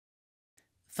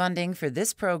Funding for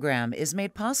this program is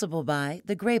made possible by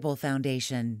the Grable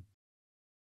Foundation.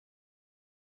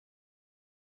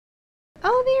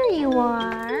 Oh, there you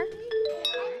are.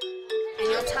 And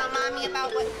you'll tell Mommy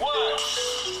about what?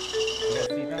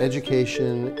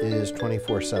 Education is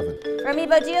 24/7.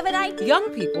 Remibo, do you have an idea?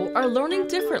 Young people are learning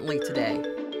differently today.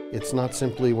 It's not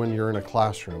simply when you're in a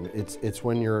classroom, it's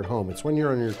when you're at home, it's when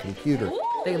you're on your computer.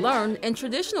 They learn in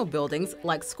traditional buildings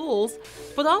like schools,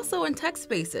 but also in tech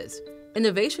spaces,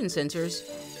 innovation centers,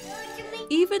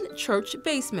 even church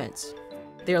basements.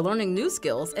 They're learning new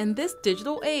skills in this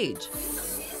digital age,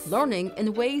 learning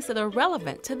in ways that are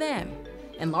relevant to them,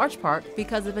 in large part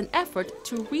because of an effort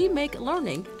to remake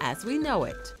learning as we know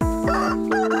it.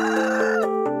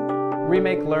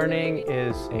 Remake Learning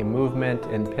is a movement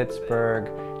in Pittsburgh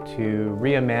to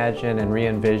reimagine and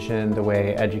re-envision the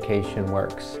way education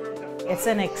works. It's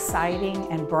an exciting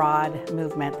and broad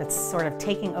movement that's sort of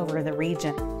taking over the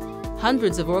region.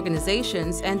 Hundreds of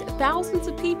organizations and thousands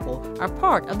of people are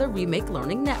part of the Remake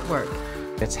Learning Network.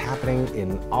 It's happening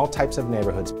in all types of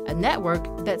neighborhoods. A network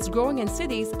that's growing in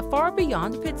cities far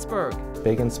beyond Pittsburgh.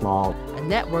 Big and small. A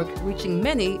network reaching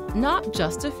many, not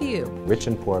just a few. Rich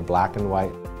and poor, black and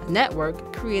white. A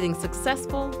network creating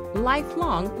successful,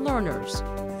 lifelong learners.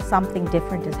 Something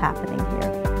different is happening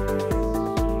here.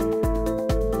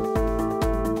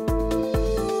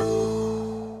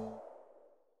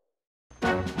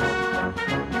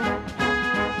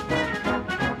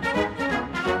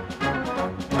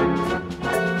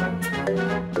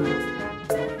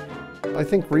 I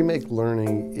think Remake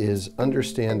Learning is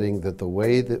understanding that the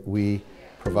way that we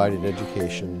provided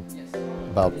education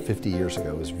about 50 years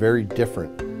ago is very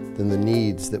different than the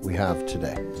needs that we have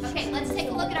today. Okay, let's take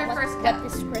a look at our first what the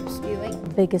script's doing.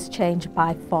 The biggest change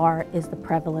by far is the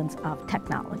prevalence of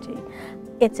technology.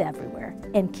 It's everywhere,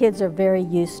 and kids are very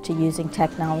used to using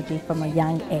technology from a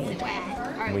young age.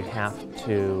 We have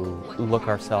to look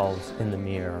ourselves in the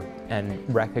mirror and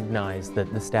recognize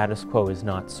that the status quo is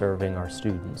not serving our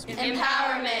students.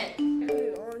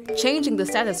 Empowerment. Changing the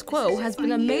status quo has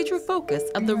been a major focus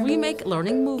of the Remake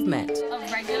Learning movement.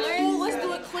 Regular? Let's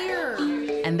do it clear.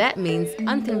 And that means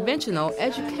unconventional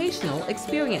educational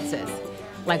experiences,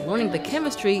 like learning the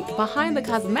chemistry behind the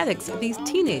cosmetics these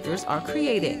teenagers are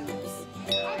creating.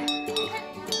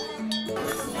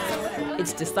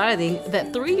 It's deciding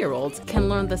that 3-year-olds can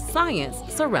learn the science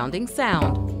surrounding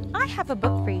sound. I have a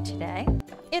book for you today.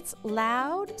 It's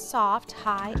Loud, Soft,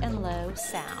 High, and Low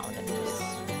Sound.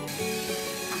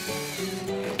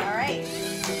 All right,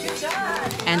 good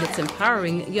job. And it's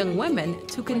empowering young women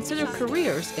to consider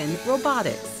careers in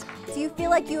robotics. Do you feel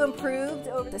like you improved,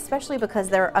 especially because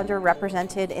they're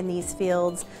underrepresented in these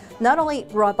fields, not only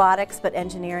robotics, but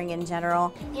engineering in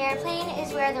general? The airplane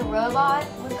is where the robot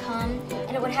would come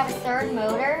and it would have a third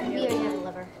motor. We already have a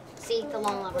lever. See, the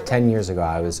long lever. 10 years ago,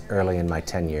 I was early in my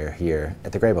tenure here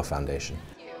at the Grable Foundation.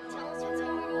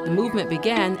 The movement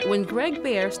began when Greg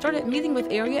Baer started meeting with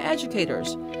area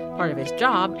educators, part of his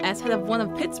job as head of one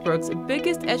of Pittsburgh's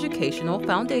biggest educational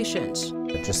foundations.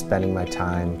 Just spending my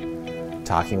time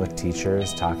talking with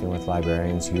teachers, talking with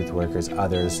librarians, youth workers,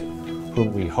 others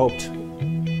whom we hoped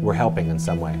were helping in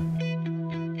some way.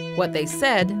 What they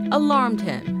said alarmed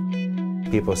him.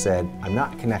 People said, I'm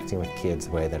not connecting with kids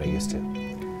the way that I used to.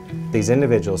 These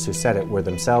individuals who said it were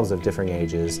themselves of different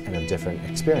ages and of different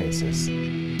experiences.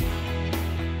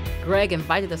 Greg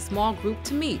invited a small group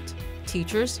to meet,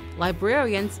 teachers,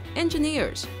 librarians,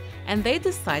 engineers, and they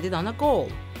decided on a goal,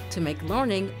 to make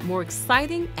learning more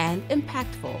exciting and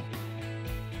impactful.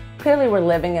 Clearly we're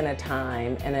living in a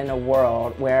time and in a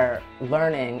world where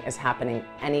learning is happening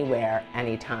anywhere,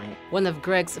 anytime. One of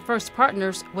Greg's first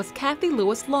partners was Kathy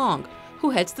Lewis Long,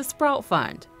 who heads the Sprout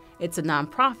Fund. It's a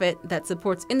nonprofit that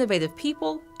supports innovative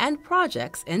people and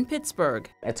projects in Pittsburgh.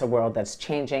 It's a world that's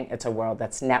changing, it's a world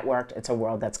that's networked, it's a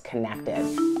world that's connected.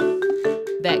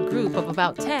 That group of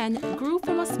about 10 grew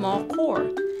from a small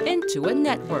core into a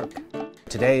network.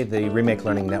 Today, the Remake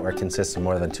Learning Network consists of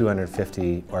more than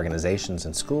 250 organizations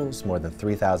and schools, more than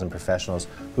 3,000 professionals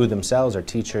who themselves are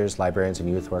teachers, librarians, and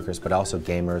youth workers, but also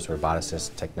gamers,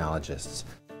 roboticists, technologists.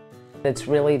 It's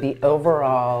really the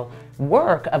overall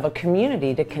work of a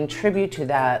community to contribute to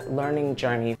that learning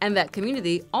journey. And that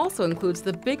community also includes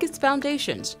the biggest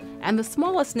foundations and the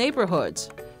smallest neighborhoods,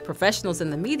 professionals in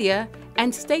the media,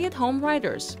 and stay-at-home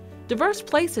writers. Diverse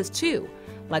places, too,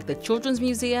 like the Children's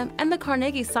Museum and the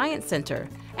Carnegie Science Center,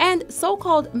 and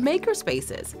so-called maker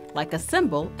spaces like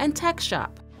Assemble and Tech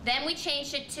Shop. Then we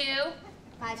changed it to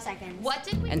 5 seconds. What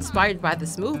did we Inspired by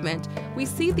this movement, we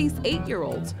see these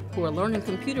 8-year-olds who are learning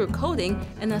computer coding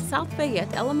in a South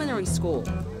Fayette elementary school.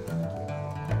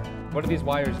 What do these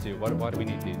wires do? Why do we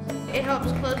need these? It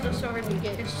helps close the sword and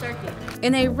get a circuit.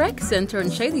 In a rec center in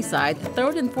Shadyside,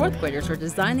 3rd and 4th graders are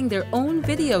designing their own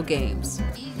video games.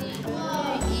 Easy to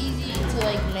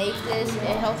make this.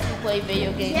 It helps you play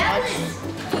video games much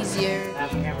easier.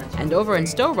 And over in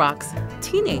Stowe Rocks,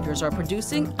 teenagers are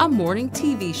producing a morning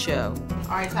TV show.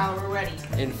 All right, Tyler, we're ready.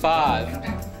 In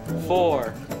 5,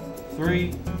 4,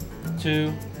 3,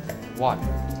 2, 1.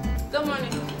 Good morning.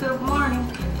 Good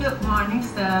morning. Good morning,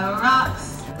 Stowe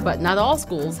Rocks. But not all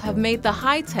schools have made the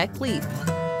high-tech leap.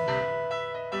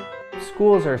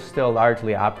 Schools are still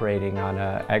largely operating on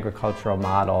an agricultural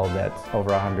model that's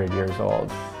over 100 years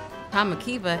old. Tom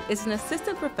McKeeva is an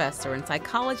assistant professor in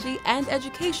psychology and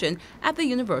education at the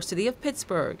University of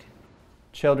Pittsburgh.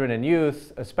 Children and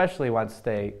youth, especially once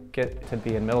they get to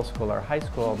be in middle school or high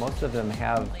school, most of them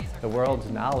have the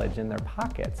world's knowledge in their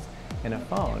pockets in a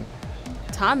phone.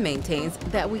 Tom maintains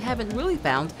that we haven't really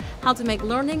found how to make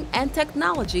learning and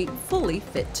technology fully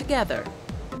fit together.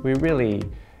 We really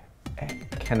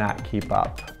cannot keep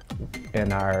up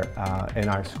in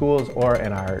our schools or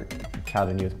in our child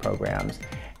and youth programs.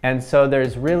 And so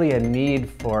there's really a need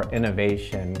for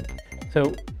innovation.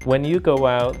 So when you go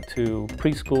out to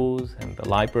preschools and the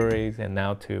libraries and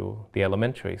now to the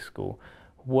elementary school,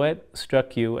 what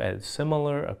struck you as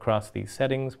similar across these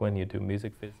settings when you do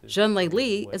music visits? Junlei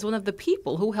Lee is one of the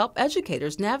people who help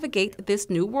educators navigate this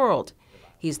new world.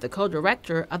 He's the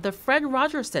co-director of the Fred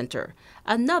Rogers Center,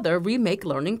 another Remake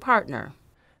Learning partner.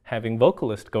 Having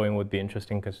vocalists going would be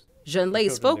interesting because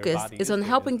Junlei's focus is on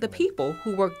helping the people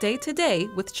who work day to day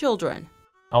with children.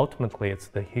 Ultimately, it's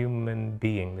the human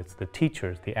being, it's the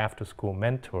teachers, the after-school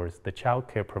mentors, the child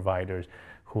care providers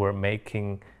who are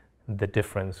making the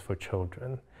difference for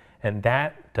children. And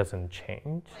that doesn't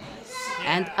change.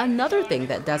 And another thing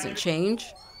that doesn't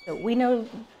change. We know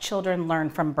children learn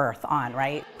from birth on,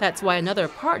 right? That's why another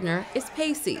partner is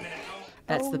Pacey.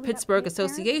 That's the Pittsburgh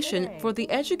Association for the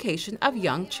Education of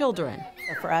Young Children.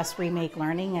 For us, Remake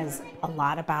Learning is a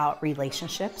lot about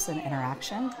relationships and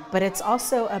interaction, but it's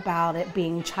also about it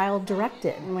being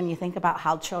child-directed. When you think about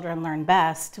how children learn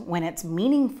best, when it's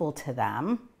meaningful to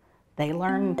them, they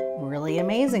learn really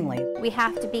amazingly. We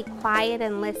have to be quiet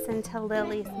and listen to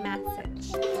Lily's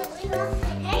message.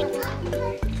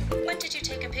 What did you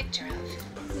take a picture of?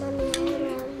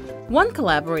 One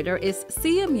collaborator is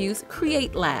CMU's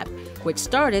Create Lab, which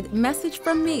started Message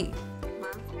from Me.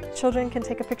 Children can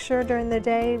take a picture during the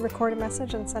day, record a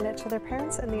message, and send it to their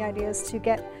parents, and the idea is to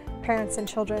get parents and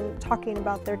children talking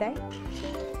about their day.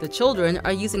 The children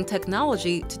are using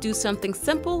technology to do something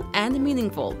simple and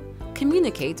meaningful.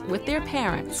 Communicate with their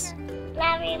parents.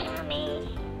 Love you, Mommy.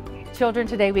 Children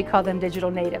today, we call them digital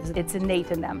natives. It's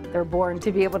innate in them. They're born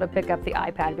to be able to pick up the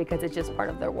iPad because it's just part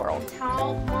of their world.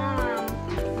 Tell Mom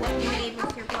what you made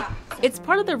with your blocks. It's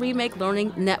part of the Remake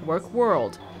Learning Network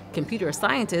world. Computer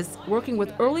scientists working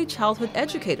with early childhood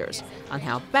educators on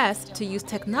how best to use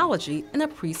technology in a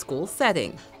preschool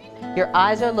setting. Your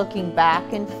eyes are looking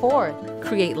back and forth.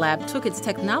 Create Lab took its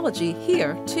technology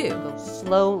here, too. Go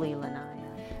slowly, Lanaya.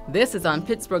 This is on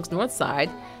Pittsburgh's North Side,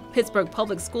 Pittsburgh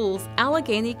Public Schools,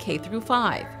 Allegheny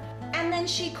K-5. And then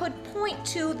she could point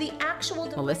to the actual...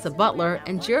 Melissa Butler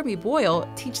and Jeremy Boyle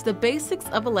teach the basics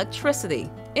of electricity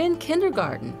in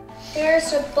kindergarten.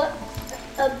 There's a button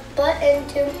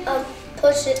to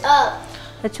push it up.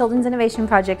 The Children's Innovation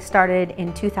Project started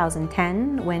in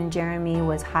 2010 when Jeremy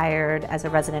was hired as a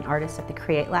resident artist at the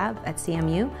Create Lab at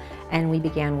CMU, and we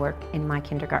began work in my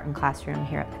kindergarten classroom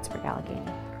here at Pittsburgh Allegheny.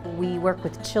 We work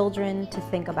with children to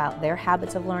think about their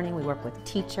habits of learning. We work with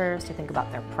teachers to think about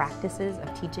their practices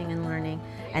of teaching and learning.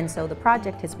 And so the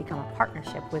project has become a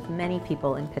partnership with many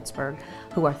people in Pittsburgh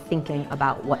who are thinking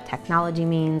about what technology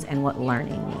means and what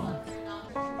learning means.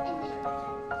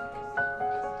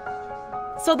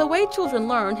 So the way children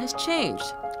learn has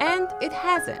changed, and it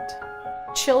hasn't.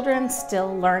 Children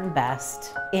still learn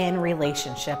best in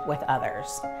relationship with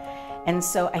others. And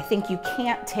so I think you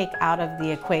can't take out of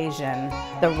the equation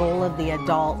the role of the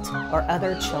adult or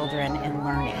other children in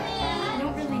learning. I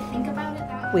don't really think about it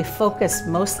that We focus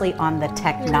mostly on the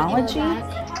technology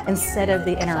instead of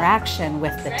the interaction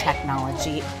with the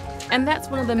technology. And that's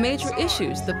one of the major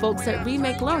issues the folks at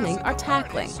Remake Learning are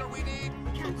tackling.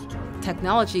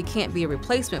 Technology can't be a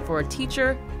replacement for a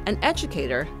teacher, an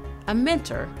educator, a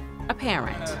mentor, a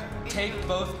parent. Take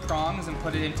both prongs and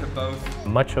put it into both.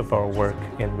 Much of our work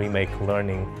in Remake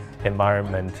Learning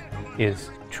environment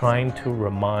is trying to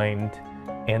remind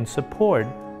and support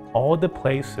all the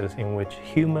places in which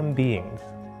human beings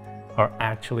are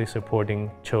actually supporting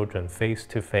children face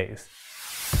to face.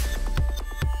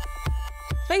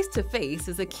 Face to face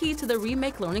is a key to the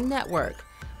Remake Learning Network.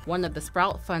 One of the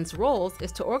Sprout Fund's roles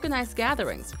is to organize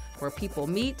gatherings where people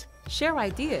meet, share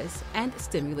ideas, and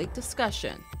stimulate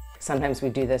discussion. Sometimes we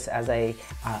do this as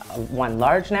one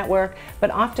large network,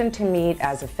 but often to meet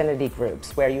as affinity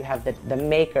groups where you have the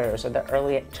makers or the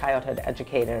early childhood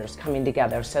educators coming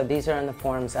together. So these are in the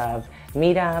forms of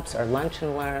meetups or lunch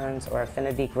and learns or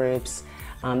affinity groups.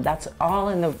 That's all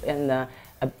in the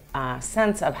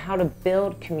sense of how to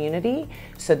build community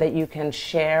so that you can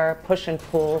share, push and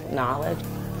pull knowledge.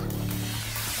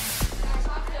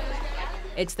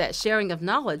 It's that sharing of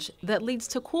knowledge that leads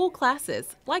to cool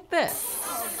classes like this.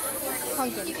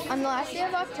 Pumpkin. On the last day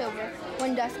of October,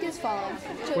 when dusk is falling,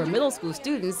 where middle school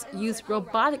students use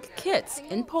robotic kits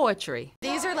in poetry.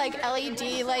 These are like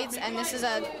LED lights, and this is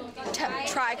a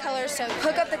tricolor, so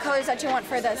hook up the colors that you want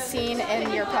for the scene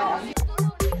in your poem.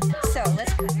 So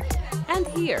let's And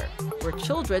here, where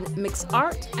children mix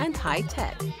art and high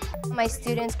tech. My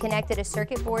students connected a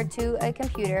circuit board to a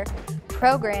computer,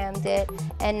 programmed it,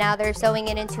 and now they're sewing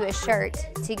it into a shirt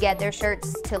to get their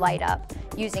shirts to light up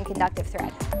using conductive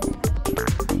thread.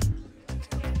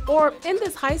 Or in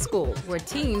this high school, where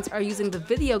teens are using the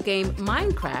video game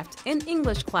Minecraft in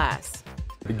English class.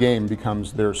 The game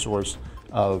becomes their source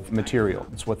of material.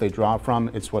 It's what they draw from,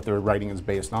 it's what their writing is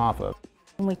based off of.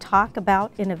 When we talk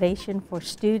about innovation for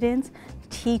students,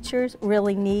 teachers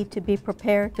really need to be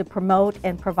prepared to promote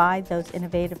and provide those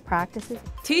innovative practices.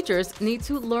 Teachers need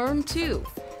to learn too.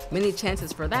 Many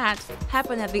chances for that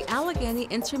happen at the Allegheny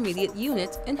Intermediate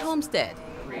Unit in Homestead.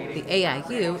 The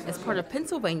AIU is part of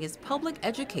Pennsylvania's public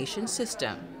education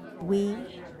system. We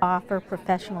offer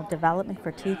professional development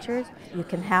for teachers. You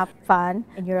can have fun,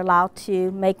 and you're allowed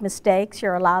to make mistakes,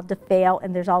 you're allowed to fail,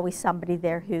 and there's always somebody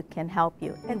there who can help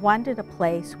you. I wanted a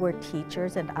place where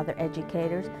teachers and other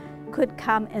educators could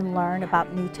come and learn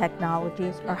about new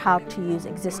technologies or how to use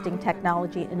existing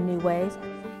technology in new ways.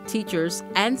 Teachers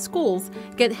and schools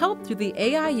get help through the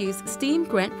AIU's STEAM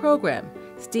grant program.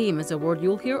 STEAM is a word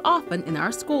you'll hear often in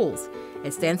our schools.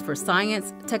 It stands for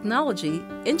science, technology,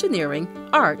 engineering,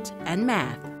 art, and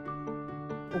math.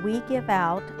 We give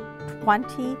out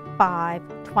 25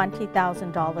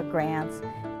 $20,000 grants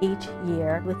each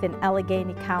year. Within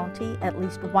Allegheny County, at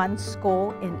least one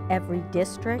school in every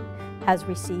district has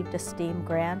received a STEAM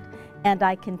grant, and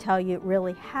I can tell you it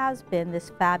really has been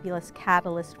this fabulous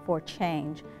catalyst for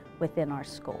change within our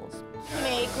schools.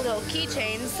 Make little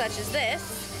keychains such as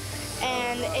this,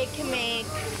 and it can make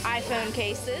iPhone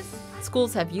cases.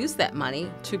 Schools have used that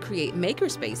money to create maker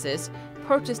spaces,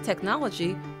 purchase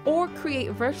technology, or create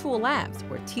virtual labs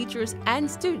where teachers and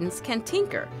students can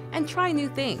tinker and try new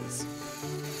things.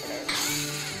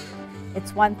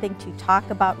 It's one thing to talk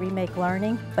about remake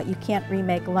learning, but you can't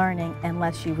remake learning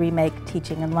unless you remake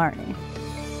teaching and learning.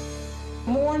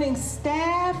 Morning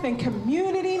staff and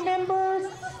community members,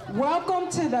 welcome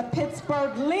to the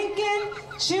Pittsburgh-Lincoln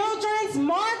Children's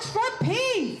March for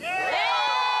Peace.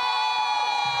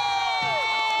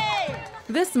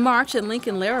 This march in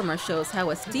Lincoln-Larimer shows how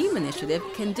a STEAM initiative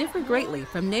can differ greatly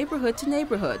from neighborhood to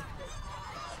neighborhood.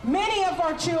 Many of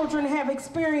our children have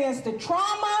experienced the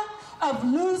trauma of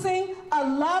losing a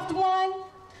loved one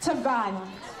to violence.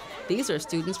 These are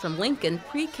students from Lincoln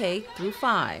pre-K through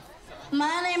 5.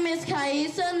 My name is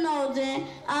Kaisa Nolden.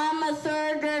 I'm a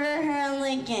third grader here in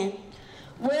Lincoln.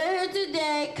 We're here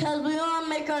today because we want to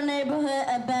make our neighborhood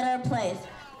a better place.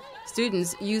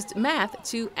 Students used math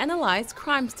to analyze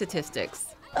crime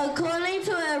statistics. According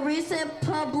to a recent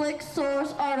public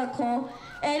source article,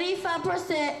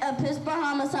 85% of Pittsburgh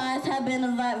homicides have been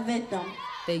a victim.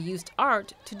 They used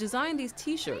art to design these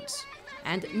t-shirts,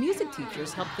 and music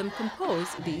teachers helped them compose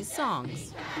these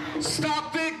songs.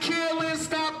 Stop the killing,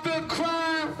 stop the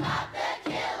crime. Stop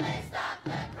the killing, stop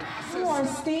the crime. Through our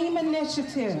STEAM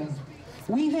initiative,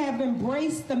 we have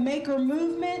embraced the maker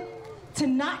movement to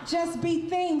not just be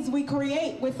things we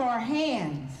create with our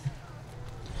hands.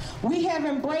 We have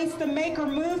embraced the maker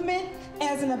movement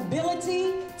as an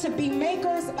ability to be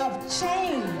makers of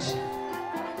change.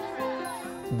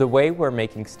 The way we're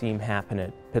making STEAM happen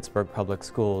at Pittsburgh Public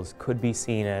Schools could be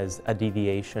seen as a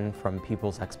deviation from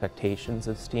people's expectations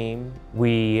of STEAM.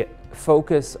 We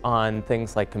focus on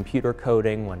things like computer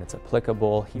coding when it's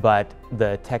applicable, but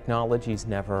the technology's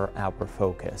never our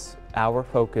focus. Our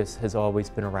focus has always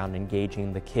been around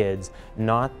engaging the kids,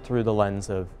 not through the lens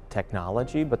of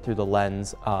technology, but through the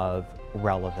lens of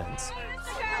relevance.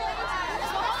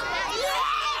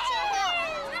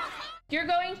 You're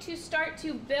going to start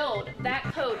to build that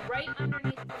code right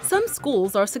underneath. Some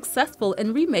schools are successful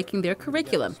in remaking their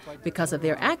curriculum because of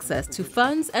their access to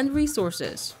funds and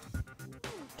resources.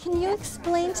 Can you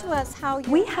explain to us how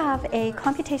We have a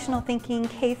computational thinking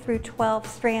K through 12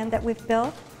 strand that we've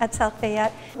built at South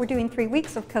Fayette. We're doing 3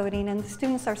 weeks of coding, and the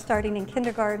students are starting in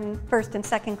kindergarten, 1st and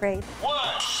 2nd grade.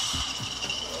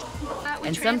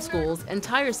 In some schools,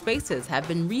 entire spaces have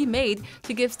been remade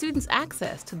to give students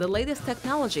access to the latest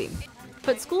technology.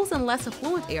 But schools in less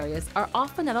affluent areas are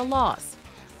often at a loss.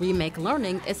 Remake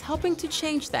Learning is helping to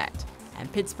change that,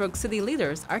 and Pittsburgh city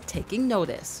leaders are taking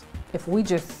notice. If we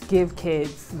just give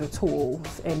kids the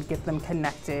tools and get them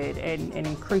connected and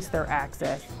increase their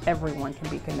access, everyone can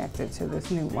be connected to this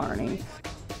new learning.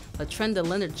 LaTrenda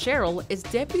Leonard-Sherrill is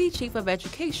Deputy Chief of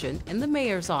Education in the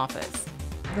Mayor's office.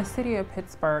 The city of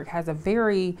Pittsburgh has a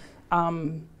very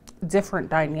different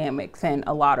dynamic than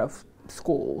a lot of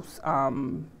schools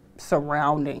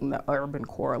surrounding the urban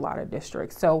core, a lot of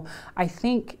districts. So I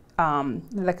think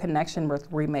the connection with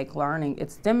Remake Learning,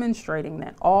 it's demonstrating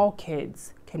that all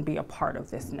kids can be a part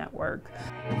of this network.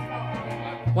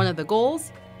 One of the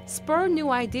goals, spur new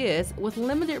ideas with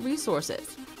limited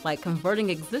resources, like converting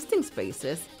existing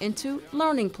spaces into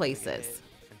learning places.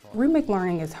 Remake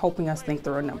Learning is helping us think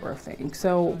through a number of things.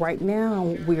 So right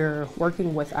now we're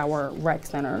working with our rec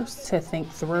centers to think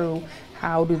through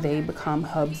how do they become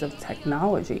hubs of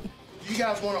technology. You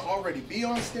guys want to already be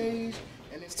on stage?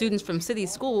 Students from city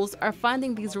schools are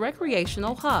finding these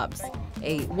recreational hubs.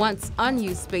 A once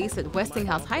unused space at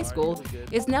Westinghouse High School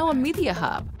is now a media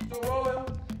hub,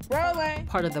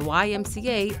 part of the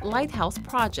YMCA Lighthouse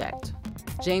Project.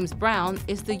 James Brown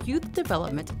is the Youth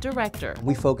Development Director.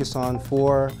 We focus on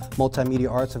 4 multimedia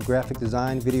arts of graphic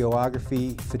design,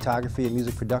 videography, photography, and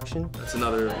music production. That's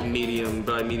another medium,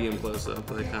 by medium close-up.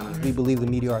 We believe the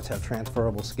media arts have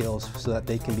transferable skills so that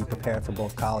they can be prepared for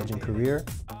both college and career.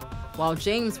 While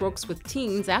James works with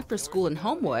teens after school in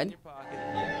Homewood,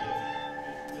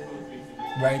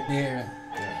 right there,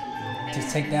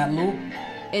 just take that loop.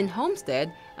 In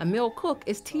Homestead, Emil Cook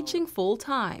is teaching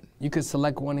full-time. You could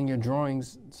select one in your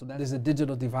drawings, so that is a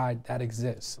digital divide that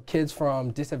exists. Kids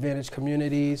from disadvantaged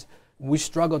communities, we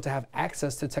struggle to have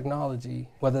access to technology,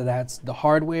 whether that's the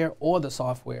hardware or the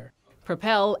software.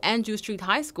 Propel Andrew Street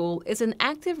High School is an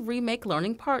active Remake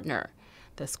Learning partner.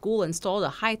 The school installed a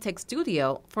high-tech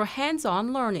studio for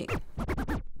hands-on learning.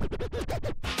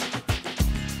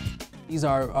 These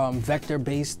are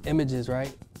vector-based images,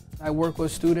 right? I work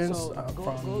with students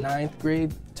from 9th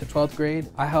grade to 12th grade.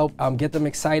 I help get them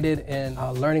excited and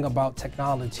learning about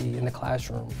technology in the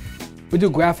classroom. We do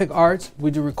graphic arts,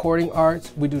 we do recording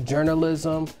arts, we do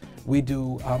journalism, we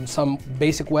do some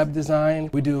basic web design,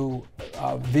 we do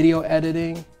video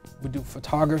editing, we do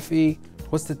photography.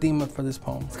 What's the theme for this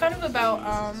poem? It's kind of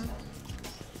about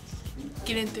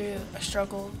getting through a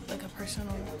struggle, like a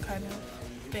personal kind of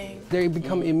thing. They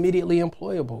become immediately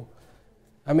employable.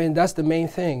 I mean, that's the main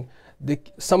thing.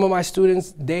 Some of my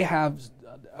students, they have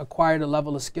acquired a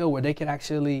level of skill where they can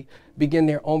actually begin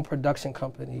their own production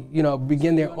company,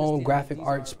 begin their own graphic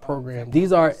arts program.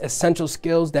 These are essential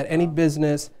skills that any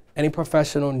business, any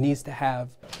professional needs to have.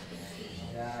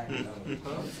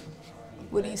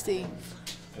 What do you see?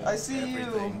 I see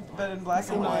you, but in black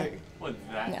and white.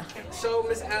 Yeah. So,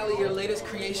 Miss Allie, your latest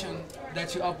creation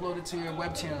that you uploaded to your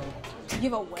web channel.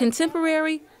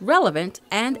 Contemporary, relevant,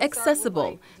 and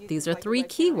accessible. These are 3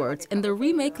 keywords in the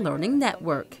Remake Learning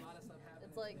Network.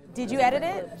 Did you edit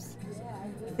it?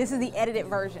 This is the edited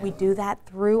version. We do that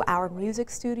through our music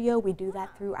studio. We do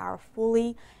that through our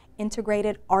fully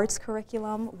integrated arts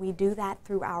curriculum. We do that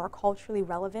through our culturally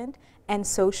relevant and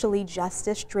socially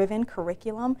justice-driven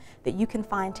curriculum that you can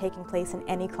find taking place in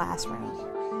any classroom.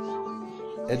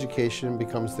 Education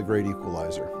becomes the great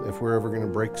equalizer. If we're ever going to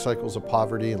break cycles of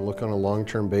poverty and look on a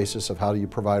long-term basis of how do you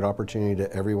provide opportunity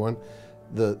to everyone,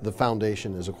 the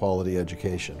foundation is a quality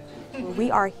education.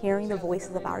 We are hearing the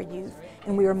voices of our youth,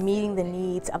 and we are meeting the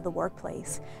needs of the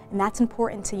workplace, and that's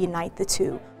important to unite the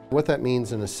two. What that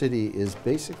means in a city is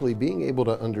basically being able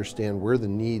to understand where the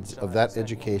needs of that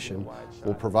education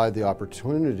will provide the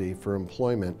opportunity for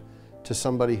employment to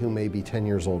somebody who may be 10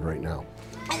 years old right now.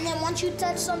 And then once you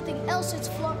touch something else,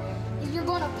 you're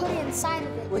going to put it inside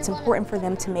of it. It's important for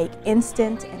them to make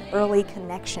instant and early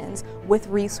connections with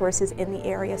resources in the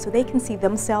area so they can see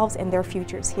themselves and their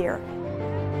futures here.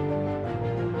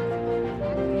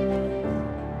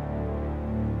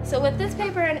 So with this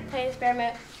paper and play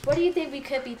experiment, what do you think we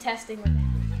could be testing with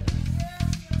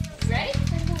it? Right?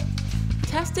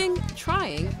 Testing,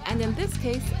 trying, and in this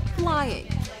case,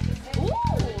 flying. Ooh!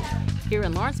 Here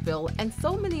in Lawrenceville and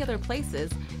so many other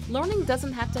places, learning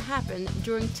doesn't have to happen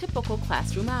during typical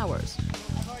classroom hours.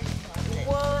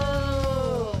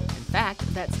 Whoa! In fact,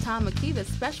 that's Tom Akiva's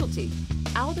specialty,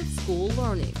 out-of-school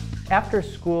learning. After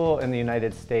school in the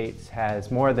United States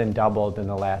has more than doubled in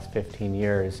the last 15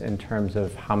 years in terms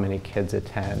of how many kids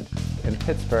attend. In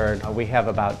Pittsburgh, we have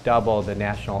about double the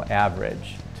national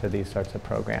average to these sorts of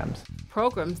programs.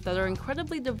 Programs that are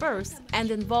incredibly diverse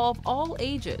and involve all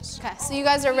ages. Okay, so you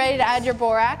guys are ready to add your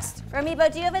borax?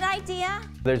 Ramibo, do you have an idea?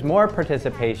 There's more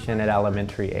participation at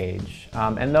elementary age,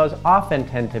 and those often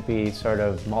tend to be sort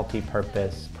of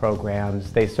multi-purpose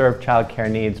programs. They serve childcare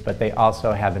needs, but they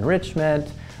also have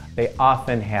enrichment. They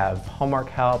often have homework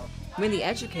help. Many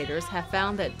educators have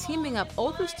found that teaming up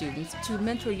older students to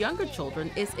mentor younger children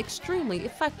is extremely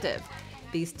effective.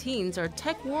 These teens are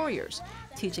tech warriors,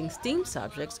 teaching STEAM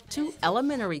subjects to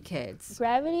elementary kids.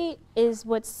 Gravity is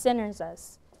what centers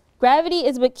us. Gravity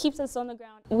is what keeps us on the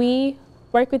ground. We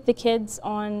work with the kids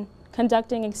on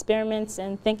conducting experiments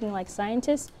and thinking like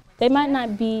scientists. They might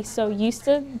not be so used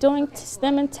to doing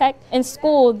STEM and tech. In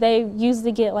school, they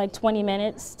usually get like 20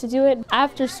 minutes to do it.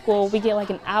 After school, we get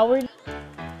like an hour.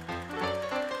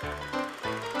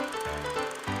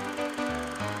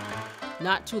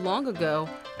 Not too long ago,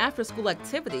 after-school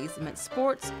activities meant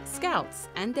sports, scouts,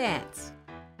 and dance.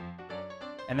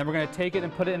 And then we're going to take it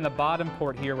and put it in the bottom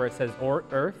port here where it says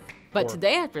Earth. But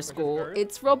today after school,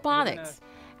 it's robotics,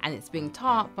 and it's being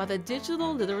taught by the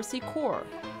Digital Literacy Corps,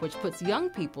 which puts young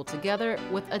people together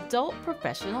with adult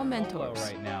professional mentors.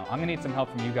 Right now, I'm going to need some help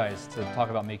from you guys to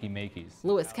talk about making makeys.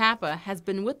 Louis Kappa has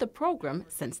been with the program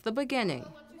since the beginning.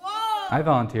 I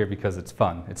volunteer because it's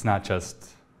fun. It's not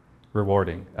just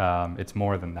rewarding. It's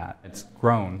more than that. It's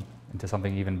grown into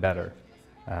something even better.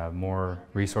 More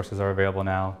resources are available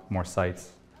now, more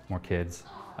sites, more kids.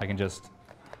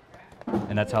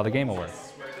 And that's how the game will work.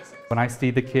 When I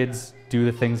see the kids do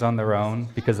the things on their own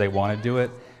because they want to do it,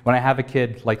 when I have a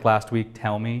kid like last week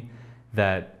tell me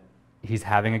that he's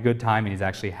having a good time and he's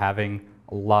actually having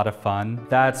a lot of fun,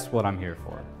 that's what I'm here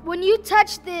for. When you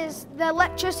touch this, the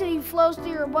electricity flows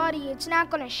through your body. It's not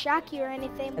going to shock you or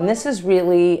anything. And this is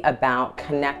really about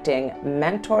connecting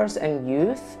mentors and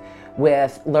youth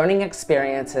with learning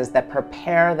experiences that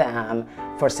prepare them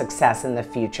for success in the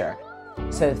future.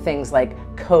 So things like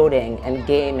coding and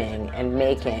gaming and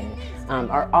making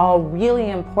are all really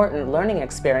important learning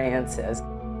experiences.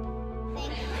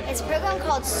 It's a program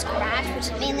called Scratch, which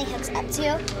it mainly hooks up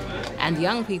to. And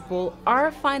young people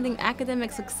are finding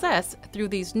academic success through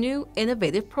these new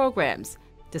innovative programs,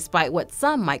 despite what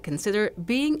some might consider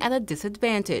being at a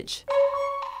disadvantage.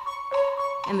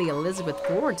 In the Elizabeth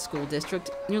Ward School District,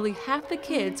 nearly half the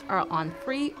kids are on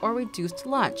free or reduced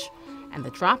lunch, and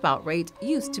the dropout rate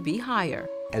used to be higher.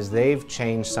 As they've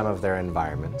changed some of their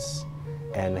environments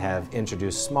and have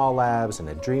introduced small labs and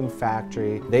a dream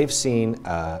factory, they've seen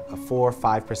a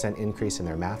 4-5% increase in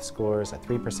their math scores, a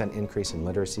 3% increase in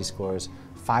literacy scores,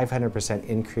 500%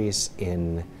 increase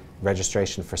in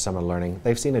registration for summer learning.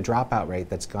 They've seen a dropout rate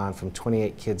that's gone from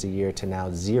 28 kids a year to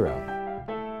now 0.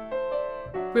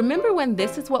 Remember when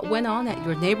this is what went on at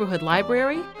your neighborhood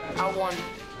library? I want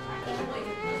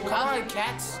colored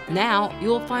cats. Now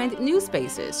you'll find new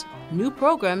spaces, new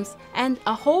programs, and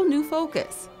a whole new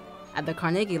focus. At the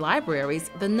Carnegie Libraries,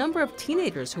 the number of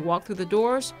teenagers who walk through the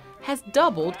doors has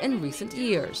doubled in recent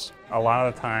years. A lot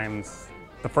of the times,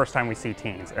 the first time we see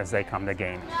teens as they come to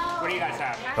gaming. What do you guys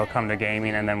have? They'll come to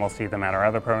gaming and then we'll see them at our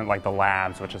other program, like the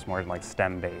labs, which is more like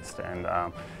STEM-based,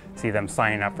 and see them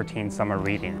signing up for teen summer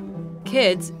reading.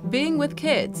 Kids being with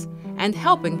kids and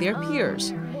helping their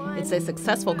peers. It's a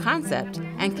successful concept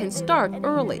and can start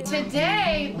early.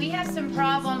 Today, we have some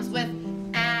problems with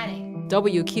adding.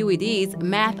 WQED's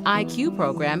Math IQ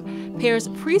program pairs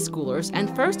preschoolers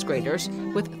and first graders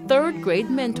with third grade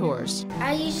mentors.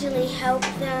 I usually help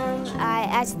them. I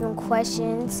ask them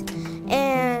questions,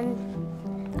 and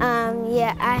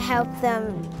I help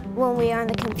them when we are on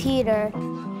the computer.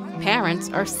 Parents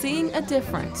are seeing a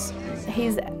difference.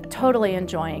 He's totally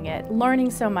enjoying it,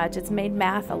 learning so much. It's made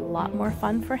math a lot more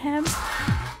fun for him.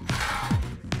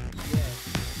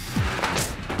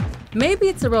 Maybe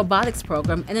it's a robotics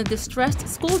program in a distressed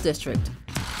school district.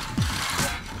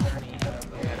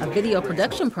 A video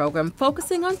production program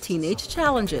focusing on teenage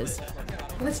challenges.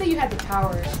 Let's say you had the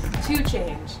power to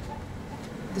change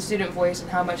the student voice and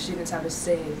how much students have to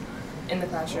say in the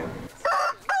classroom.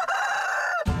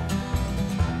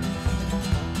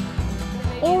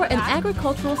 Or an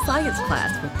agricultural science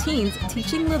class with teens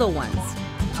teaching little ones.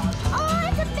 Oh,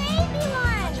 it's a baby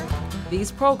one!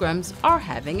 These programs are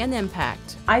having an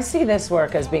impact. I see this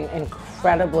work as being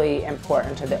incredibly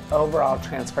important to the overall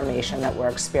transformation that we're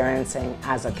experiencing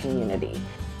as a community.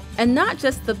 And not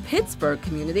just the Pittsburgh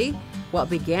community. What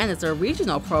began as a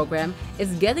regional program is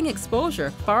getting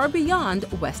exposure far beyond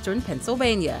Western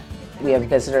Pennsylvania. We have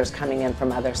visitors coming in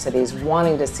from other cities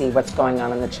wanting to see what's going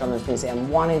on in the Children's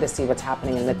Museum, wanting to see what's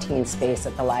happening in the teen space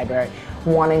at the library,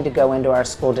 wanting to go into our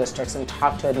school districts and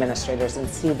talk to administrators and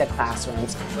see the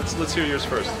classrooms. Let's hear yours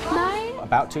first.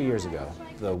 About 2 years ago,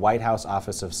 the White House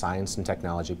Office of Science and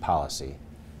Technology Policy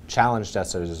challenged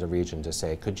us as a region to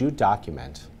say, could you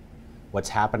document what's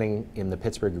happening in the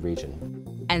Pittsburgh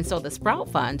region? And so the Sprout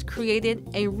Fund created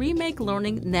a Remake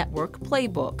Learning Network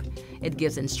playbook. It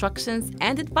gives instructions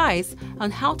and advice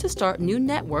on how to start new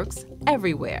networks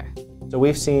everywhere. So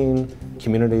we've seen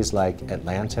communities like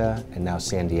Atlanta and now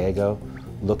San Diego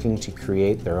looking to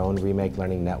create their own Remake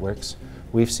Learning networks.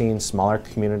 We've seen smaller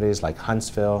communities like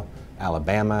Huntsville,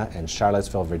 Alabama, and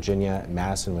Charlottesville, Virginia,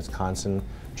 Madison, Wisconsin,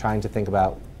 trying to think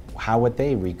about how would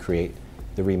they recreate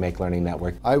the Remake Learning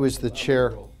Network. I was the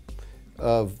chair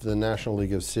of the National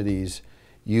League of Cities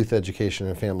Youth Education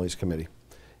and Families Committee.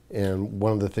 And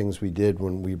one of the things we did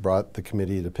when we brought the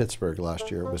committee to Pittsburgh last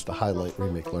year was to highlight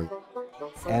Remake Learning.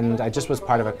 And I just was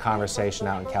part of a conversation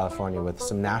out in California with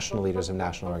some national leaders of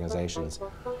national organizations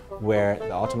where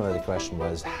ultimately the question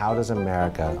was, how does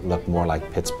America look more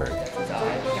like Pittsburgh?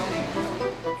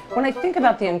 When I think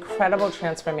about the incredible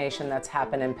transformation that's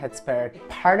happened in Pittsburgh,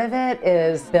 part of it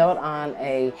is built on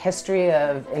a history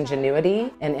of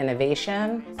ingenuity and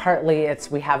innovation. Partly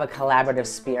we have a collaborative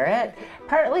spirit.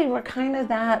 Partly we're kind of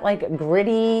that like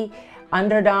gritty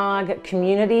underdog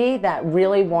community that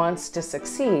really wants to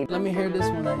succeed. Let me hear this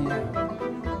one right here.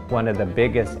 One of the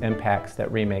biggest impacts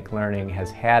that Remake Learning has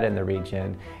had in the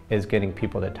region is getting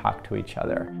people to talk to each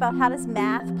other. About how does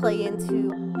math play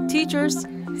into teachers,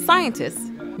 scientists,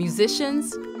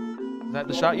 musicians, is that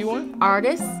the shot you want?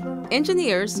 Artists,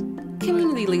 engineers,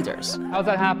 community leaders. How's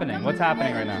that happening? What's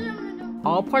happening right now?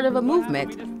 All part of a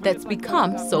movement that's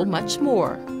become so much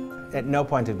more. At no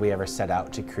point did we ever set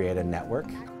out to create a network.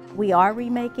 We are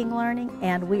remaking learning,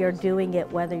 and we are doing it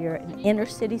whether you're in inner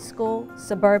city school,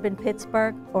 suburban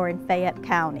Pittsburgh, or in Fayette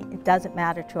County. It doesn't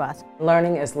matter to us.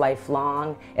 Learning is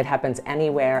lifelong. It happens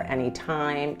anywhere,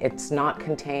 anytime. It's not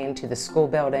contained to the school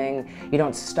building. You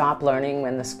don't stop learning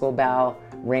when the school bell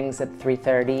rings at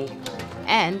 3:30.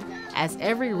 And as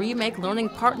every Remake Learning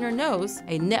partner knows,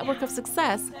 a network of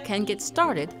success can get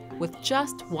started with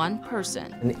just one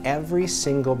person. In every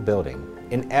single building,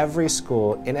 in every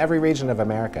school, in every region of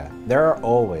America, there are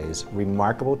always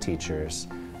remarkable teachers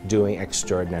doing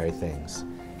extraordinary things.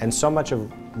 And so much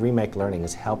of Remake Learning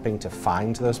is helping to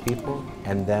find those people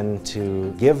and then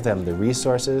to give them the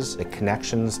resources, the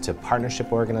connections to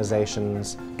partnership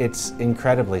organizations. It's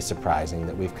incredibly surprising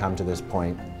that we've come to this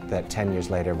point that 10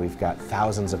 years later we've got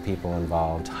thousands of people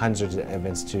involved, hundreds of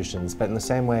institutions, but in the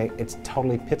same way, it's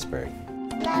totally Pittsburgh.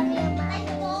 Love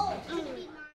you,